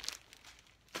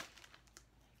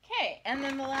 Okay, and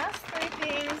then the last 3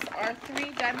 things are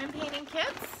 3 diamond painting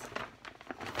kits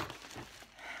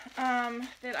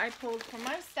that I pulled from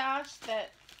my stash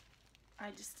that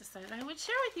I just decided I would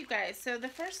share with you guys. So the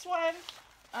first one,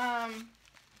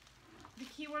 the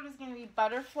keyword is going to be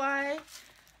butterfly.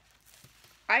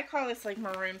 I call this like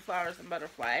maroon flowers and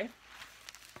butterfly.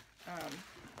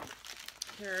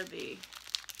 Here are the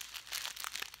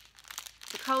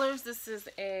colors. This is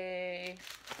a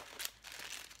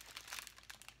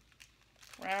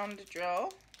round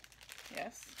drill.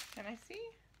 Yes, can I see?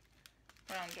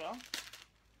 Round drill.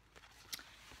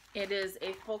 It is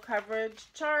a full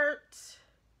coverage chart.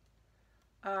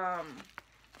 And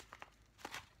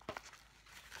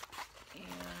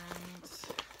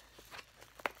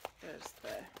there's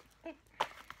the,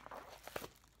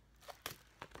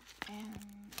 and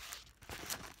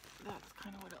that's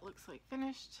kind of what it looks like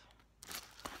finished.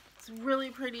 It's really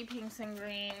pretty pinks and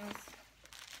greens.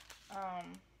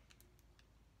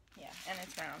 Yeah, and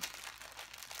it's round.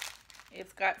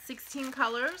 It's got 16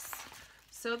 colors.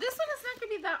 So this one is not going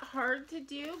to be that hard to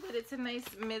do, but it's a nice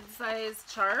mid-size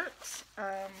chart.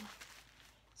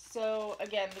 So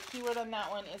again, the keyword on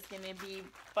that one is going to be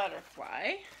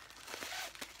butterfly.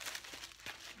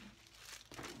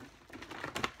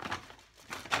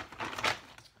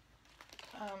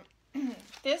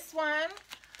 This one,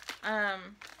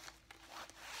 I'm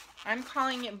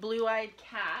calling it Blue-Eyed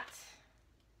Cat.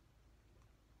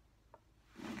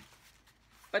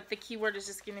 But the keyword is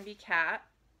just going to be cat.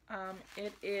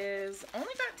 It is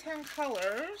only got 10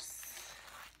 colors.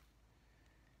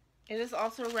 It is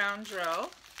also a round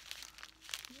drill.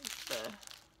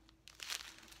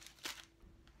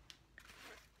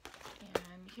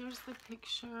 And here's the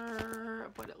picture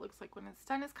of what it looks like when it's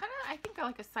done. It's kind of, I think,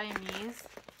 like a Siamese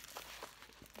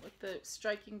with the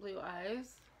striking blue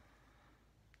eyes.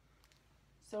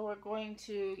 So we're going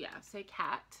to, yeah, say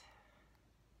cat.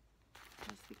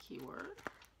 That's the keyword.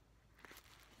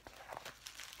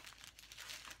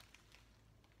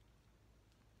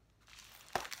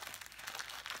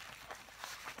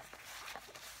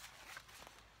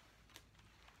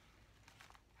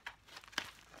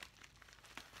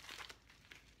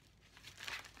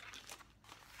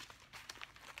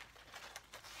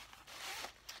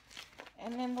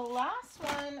 And then the last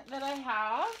one that I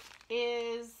have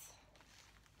is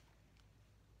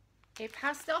a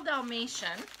pastel Dalmatian.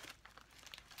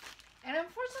 And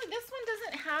unfortunately this one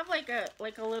doesn't have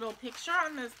like a little picture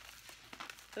on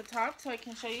the top, so I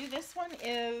can show you. This one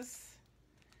is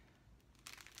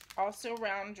also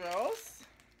round drills.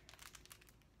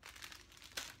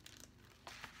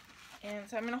 And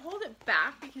so I'm going to hold it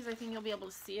back because I think you'll be able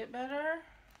to see it better.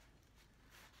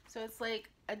 So it's like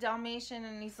a Dalmatian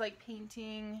and he's like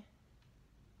painting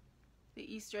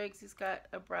the Easter eggs. He's got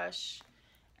a brush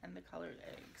and the colored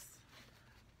eggs.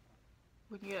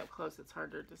 When you get up close it's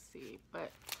harder to see,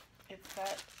 but it's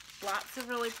got lots of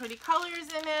really pretty colors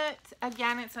in it.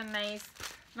 Again, it's a nice,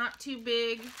 not too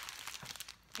big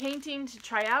painting to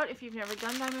try out if you've never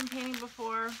done diamond painting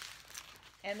before.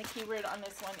 And the keyword on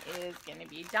this one is going to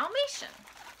be Dalmatian.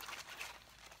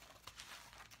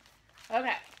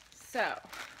 Okay, so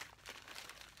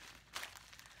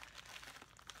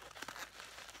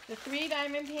the 3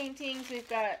 diamond paintings, we've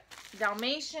got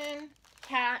Dalmatian,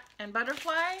 Cat, and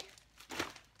Butterfly.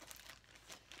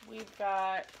 We've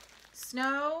got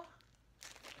Snow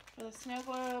for the snow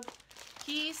globe,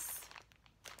 Peace.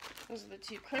 Those are the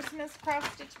 2 Christmas cross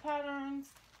stitch patterns.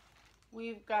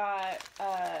 We've got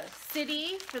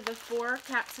City for the 4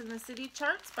 Cats in the City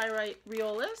charts by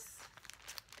Riolas.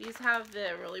 These have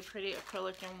the really pretty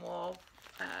acrylic and wool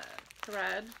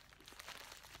thread.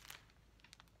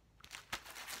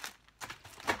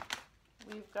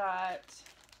 We've got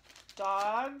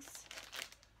Dogs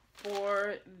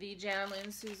for the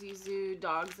Janlyn Susie Zoo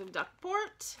Dogs of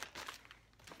Duckport.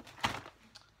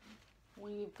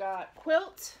 We've got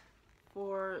Quilt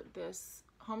for this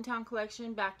Hometown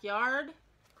Collection Backyard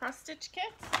cross stitch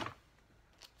kit.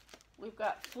 We've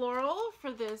got Floral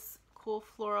for this cool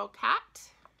floral cat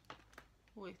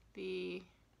with the,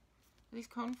 are these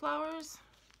cone flowers?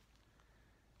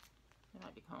 They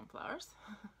might be cone flowers.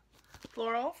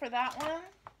 Floral for that one.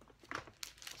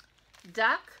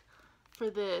 Duck for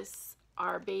this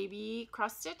Our Baby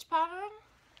cross stitch pattern,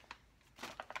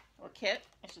 or kit,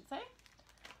 I should say.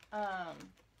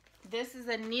 This is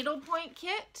a needlepoint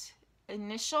kit.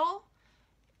 Initial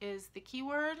is the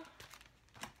keyword.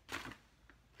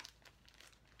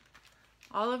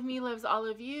 All of me loves all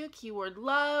of you. Keyword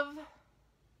love.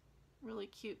 Really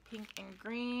cute pink and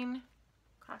green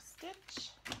cross stitch.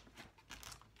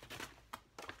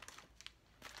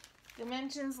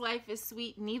 Dimensions Life is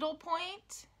Sweet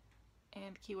needlepoint,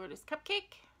 and keyword is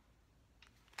cupcake.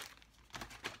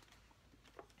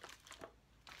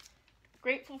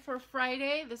 Grateful for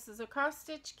Friday. This is a cross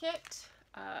stitch kit.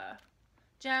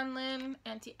 Janlyn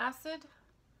Anti-Acid.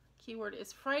 Keyword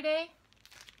is Friday.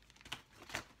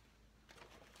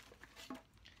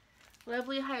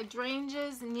 Lovely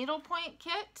Hydrangeas needlepoint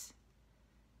kit.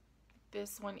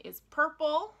 This one is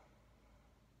purple.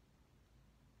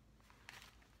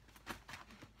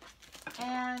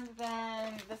 And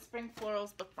then the Spring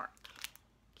Florals bookmark.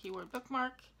 Keyword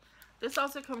bookmark. This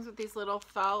also comes with these little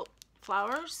felt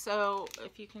flowers. So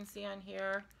if you can see on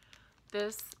here,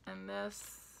 this and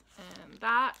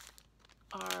that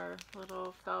are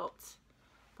little felt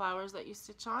flowers that you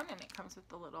stitch on, and it comes with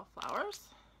the little flowers.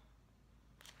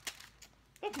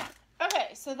 Bookmark. Okay,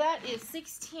 so that is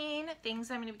 16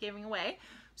 things I'm going to be giving away.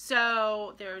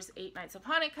 So there's 8 nights of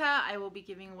Hanukkah. I will be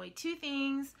giving away 2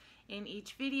 things in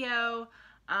each video,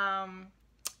 and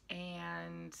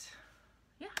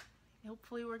yeah,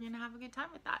 hopefully we're gonna have a good time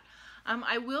with that.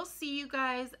 I will see you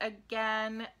guys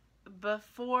again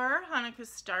before Hanukkah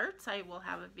starts. I will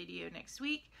have a video next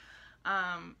week,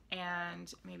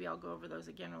 and maybe I'll go over those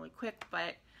again really quick,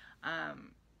 but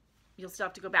you'll still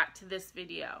have to go back to this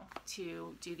video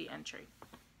to do the entry.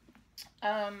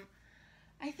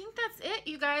 I think that's it,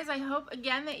 you guys. I hope,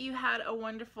 again, that you had a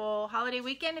wonderful holiday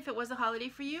weekend if it was a holiday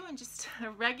for you, and just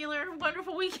a regular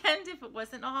wonderful weekend if it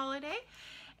wasn't a holiday,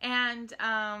 and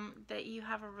that you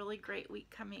have a really great week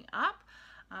coming up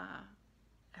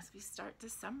as we start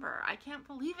December. I can't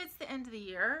believe it's the end of the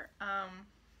year.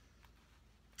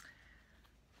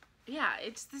 Yeah,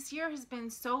 this year has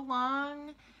been so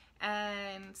long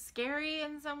and scary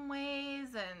in some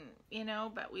ways, and you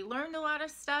know, but we learned a lot of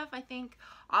stuff. I think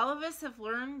all of us have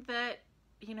learned that,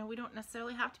 you know, we don't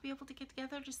necessarily have to be able to get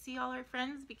together to see all our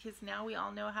friends, because now we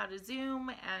all know how to Zoom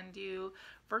and do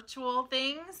virtual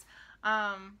things.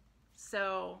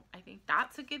 So I think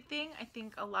that's a good thing. I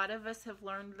think a lot of us have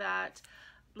learned that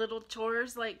little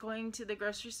chores like going to the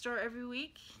grocery store every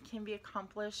week can be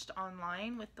accomplished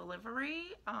online with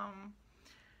delivery.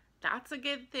 That's a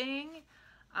good thing.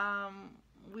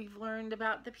 We've learned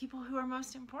about the people who are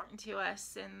most important to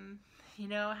us, and you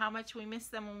know, how much we miss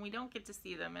them when we don't get to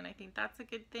see them, and I think that's a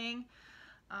good thing.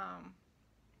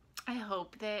 I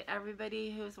hope that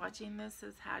everybody who's watching this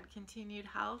has had continued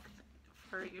health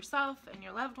for yourself and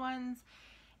your loved ones,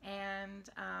 and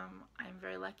I'm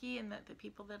very lucky in that the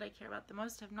people that I care about the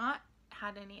most have not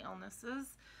had any illnesses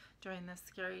during this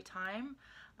scary time.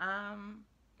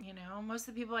 You know, most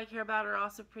of the people I care about are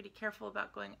also pretty careful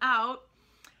about going out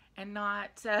and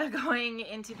not going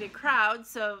into big crowds,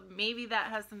 so maybe that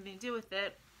has something to do with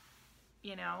it,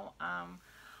 you know.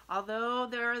 Although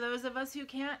there are those of us who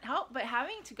can't help but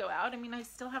having to go out. I mean, I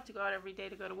still have to go out every day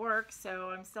to go to work,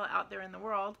 so I'm still out there in the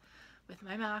world with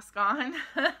my mask on.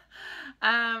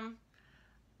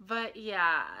 But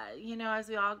yeah, you know, as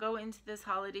we all go into this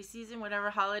holiday season, whatever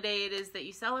holiday it is that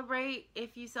you celebrate,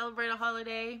 if you celebrate a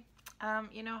holiday,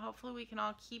 you know, hopefully we can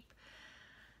all keep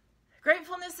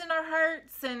gratefulness in our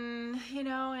hearts, and you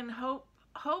know, and hope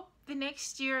the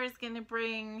next year is going to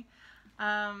bring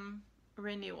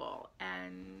renewal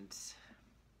and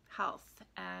health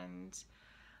and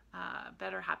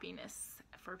better happiness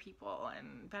for people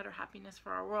and better happiness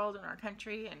for our world and our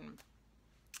country and,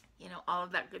 you know, all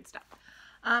of that good stuff.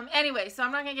 Anyway, so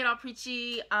I'm not going to get all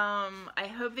preachy.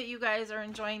 I hope that you guys are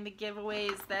enjoying the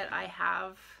giveaways that I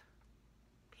have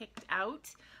picked out.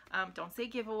 Don't say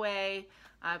giveaway.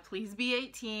 Please be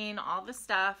 18, all the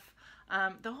stuff.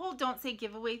 The whole don't say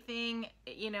giveaway thing,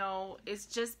 you know, is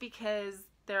just because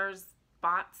there's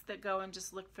bots that go and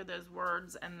just look for those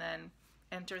words and then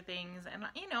enter things. And,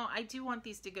 you know, I do want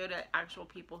these to go to actual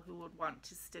people who would want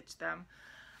to stitch them.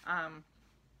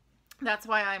 That's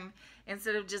why I'm,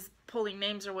 instead of just pulling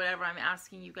names or whatever, I'm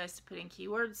asking you guys to put in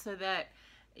keywords so that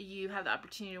you have the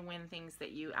opportunity to win things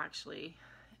that you actually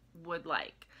would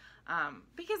like.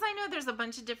 Because I know there's a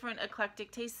bunch of different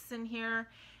eclectic tastes in here,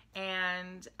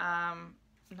 and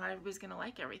not everybody's going to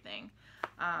like everything.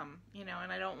 You know,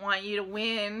 and I don't want you to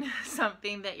win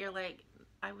something that you're like,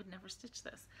 I would never stitch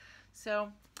this. So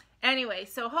anyway,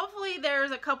 so hopefully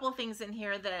there's a couple of things in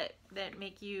here that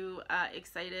make you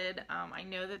excited. I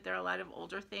know that there are a lot of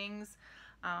older things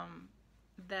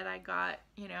that I got,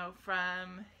 you know,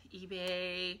 from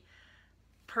eBay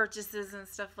purchases and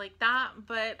stuff like that,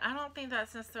 but I don't think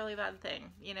that's necessarily a bad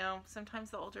thing. You know,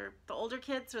 sometimes the older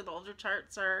kits or the older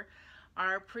charts are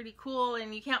pretty cool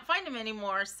and you can't find them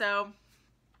anymore. So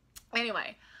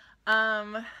anyway,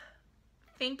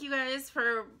 thank you guys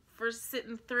for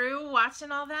sitting through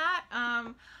watching all that.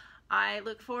 I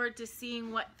look forward to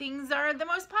seeing what things are the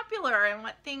most popular and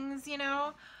what things, you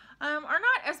know, are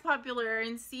not as popular,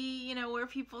 and see, you know, where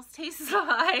people's tastes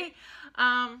lie.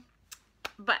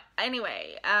 But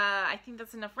anyway, I think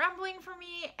that's enough rambling for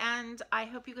me, and I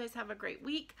hope you guys have a great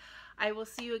week. I will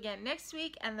see you again next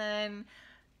week, and then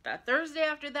the Thursday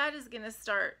after that is going to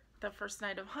start the first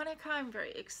night of Hanukkah. I'm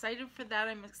very excited for that.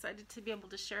 I'm excited to be able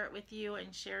to share it with you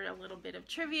and share a little bit of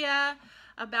trivia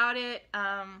about it.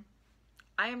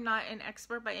 I am not an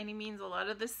expert by any means. A lot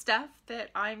of the stuff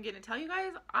that I'm going to tell you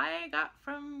guys, I got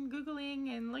from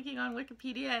Googling and looking on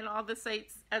Wikipedia and all the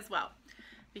sites as well,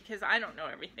 because I don't know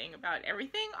everything about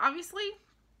everything, obviously.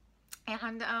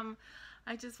 And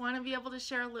I just want to be able to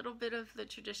share a little bit of the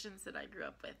traditions that I grew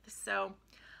up with. So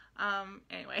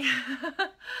anyway,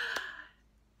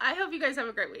 I hope you guys have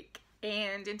a great week.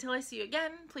 And until I see you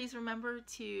again, please remember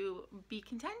to be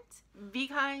content, be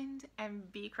kind,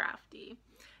 and be crafty.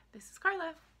 This is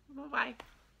Karla. Bye-bye.